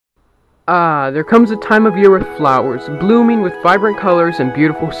Ah, there comes a time of year with flowers, blooming with vibrant colors and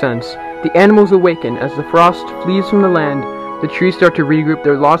beautiful scents. The animals awaken as the frost flees from the land. The trees start to regroup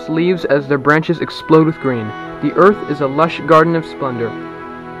their lost leaves as their branches explode with green. The earth is a lush garden of splendor.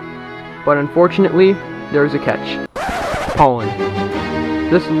 But unfortunately, there is a catch. Pollen.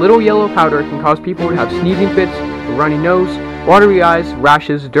 This little yellow powder can cause people to have sneezing fits, a runny nose, watery eyes,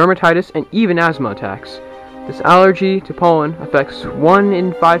 rashes, dermatitis, and even asthma attacks. This allergy to pollen affects 1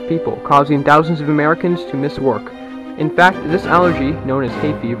 in 5 people, causing thousands of Americans to miss work. In fact, this allergy, known as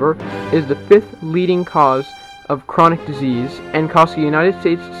hay fever, is the 5th leading cause of chronic disease and costs the United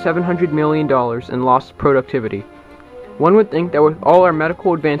States $700 million in lost productivity. One would think that with all our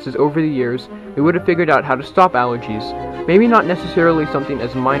medical advances over the years, we would have figured out how to stop allergies. Maybe not necessarily something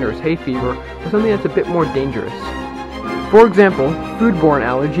as minor as hay fever, but something that's a bit more dangerous. For example, foodborne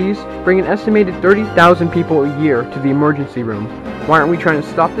allergies bring an estimated 30,000 people a year to the emergency room. Why aren't we trying to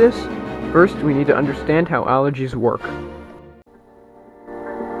stop this? First, we need to understand how allergies work.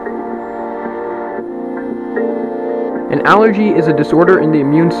 An allergy is a disorder in the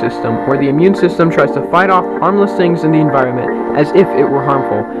immune system, where the immune system tries to fight off harmless things in the environment as if it were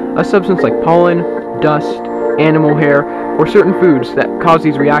harmful. A substance like pollen, dust, animal hair, or certain foods that cause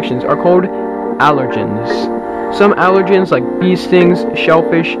these reactions are called allergens. Some allergens like bee stings,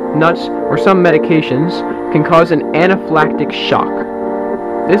 shellfish, nuts, or some medications can cause an anaphylactic shock.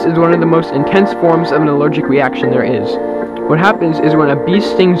 This is one of the most intense forms of an allergic reaction there is. What happens is when a bee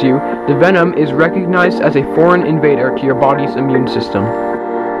stings you, the venom is recognized as a foreign invader to your body's immune system.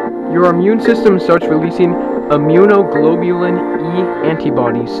 Your immune system starts releasing immunoglobulin E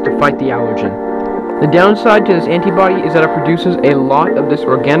antibodies to fight the allergen. The downside to this antibody is that it produces a lot of this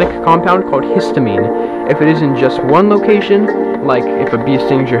organic compound called histamine. If it is in just one location, like if a bee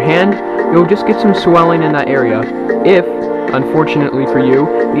stings your hand, you'll just get some swelling in that area. If, unfortunately for you,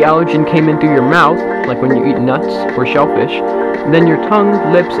 the allergen came in through your mouth, like when you eat nuts or shellfish, then your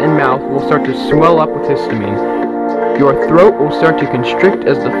tongue, lips, and mouth will start to swell up with histamine. Your throat will start to constrict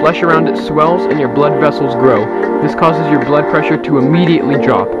as the flesh around it swells and your blood vessels grow. This causes your blood pressure to immediately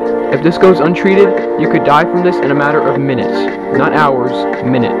drop. If this goes untreated, you could die from this in a matter of minutes. Not hours,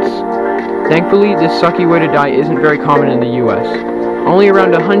 minutes. Thankfully, this sucky way to die isn't very common in the US. Only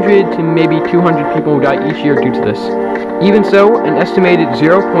around 100 to maybe 200 people die each year due to this. Even so, an estimated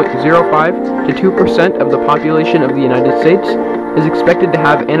 0.05 to 2% of the population of the United States is expected to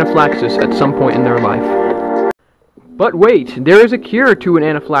have anaphylaxis at some point in their life. But wait, there is a cure to an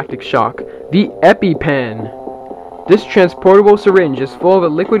anaphylactic shock, the EpiPen. This transportable syringe is full of a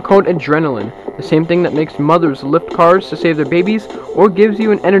liquid called adrenaline, the same thing that makes mothers lift cars to save their babies or gives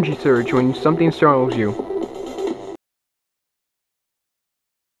you an energy surge when something startles you.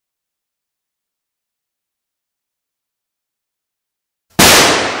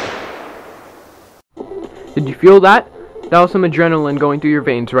 Did you feel that? That was some adrenaline going through your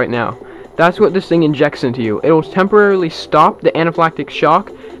veins right now. That's what this thing injects into you. It will temporarily stop the anaphylactic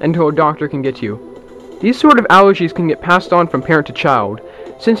shock until a doctor can get to you. These sort of allergies can get passed on from parent to child.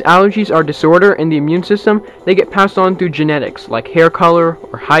 Since allergies are a disorder in the immune system, they get passed on through genetics, like hair color,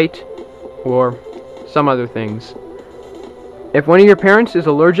 or height, or some other things. If one of your parents is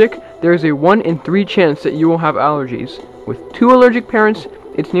allergic, there is a 1 in 3 chance that you will have allergies. With 2 allergic parents,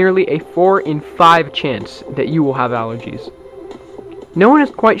 it's nearly a 4 in 5 chance that you will have allergies. No one is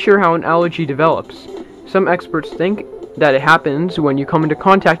quite sure how an allergy develops. Some experts think that it happens when you come into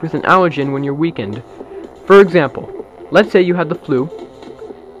contact with an allergen when you're weakened. For example, let's say you had the flu,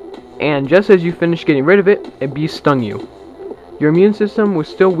 and just as you finished getting rid of it, a bee stung you. Your immune system was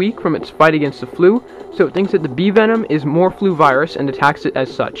still weak from its fight against the flu, so it thinks that the bee venom is more flu virus and attacks it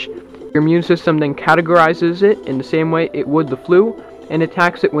as such. Your immune system then categorizes it in the same way it would the flu, and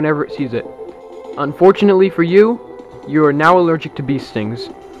attacks it whenever it sees it. Unfortunately for you, you are now allergic to bee stings.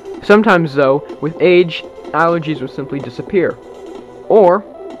 Sometimes though, with age, allergies will simply disappear. Or,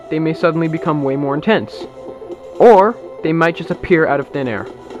 they may suddenly become way more intense. Or, they might just appear out of thin air.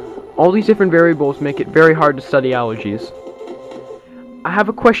 All these different variables make it very hard to study allergies. I have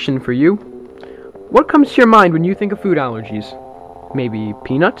a question for you. What comes to your mind when you think of food allergies? Maybe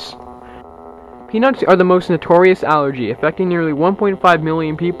peanuts? Peanuts are the most notorious allergy, affecting nearly 1.5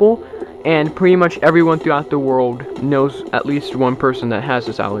 million people, and pretty much everyone throughout the world knows at least one person that has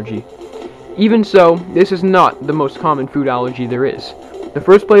this allergy. Even so, this is not the most common food allergy there is. The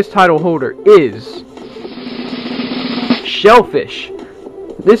first place title holder is shellfish.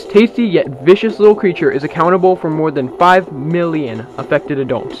 This tasty yet vicious little creature is accountable for more than 5 million affected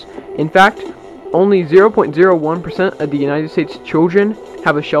adults. In fact, only 0.01% of the United States children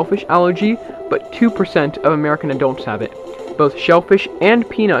have a shellfish allergy, but 2% of American adults have it. Both shellfish and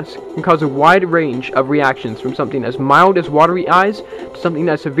peanuts can cause a wide range of reactions, from something as mild as watery eyes to something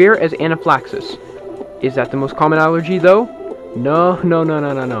as severe as anaphylaxis. Is that the most common allergy, though? No.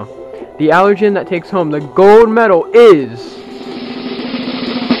 The allergen that takes home the gold medal is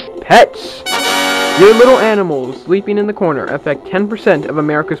pets. Your little animals sleeping in the corner affect 10% of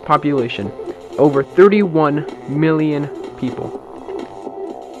America's population, over 31 million people.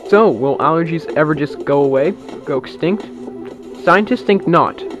 So, will allergies ever just go away, go extinct? Scientists think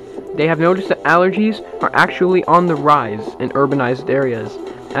not. They have noticed that allergies are actually on the rise in urbanized areas.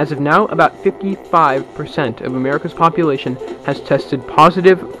 As of now, about 55% of America's population has tested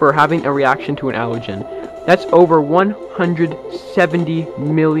positive for having a reaction to an allergen. That's over 170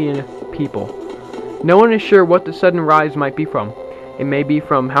 million people. No one is sure what the sudden rise might be from. It may be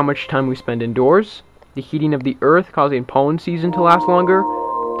from how much time we spend indoors, the heating of the earth causing pollen season to last longer,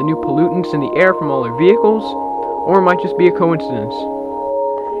 the new pollutants in the air from all our vehicles, or it might just be a coincidence.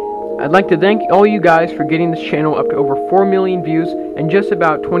 I'd like to thank all you guys for getting this channel up to over 4 million views and just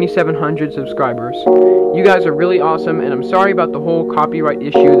about 2,700 subscribers. You guys are really awesome, and I'm sorry about the whole copyright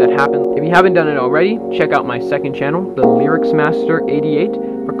issue that happened. If you haven't done it already, check out my second channel, the Lyrics Master 88,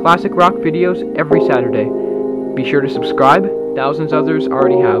 for classic rock videos every Saturday. Be sure to subscribe, thousands others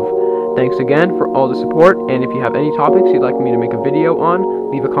already have. Thanks again for all the support, and if you have any topics you'd like me to make a video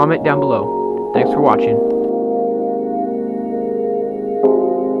on, leave a comment down below. Thanks for watching.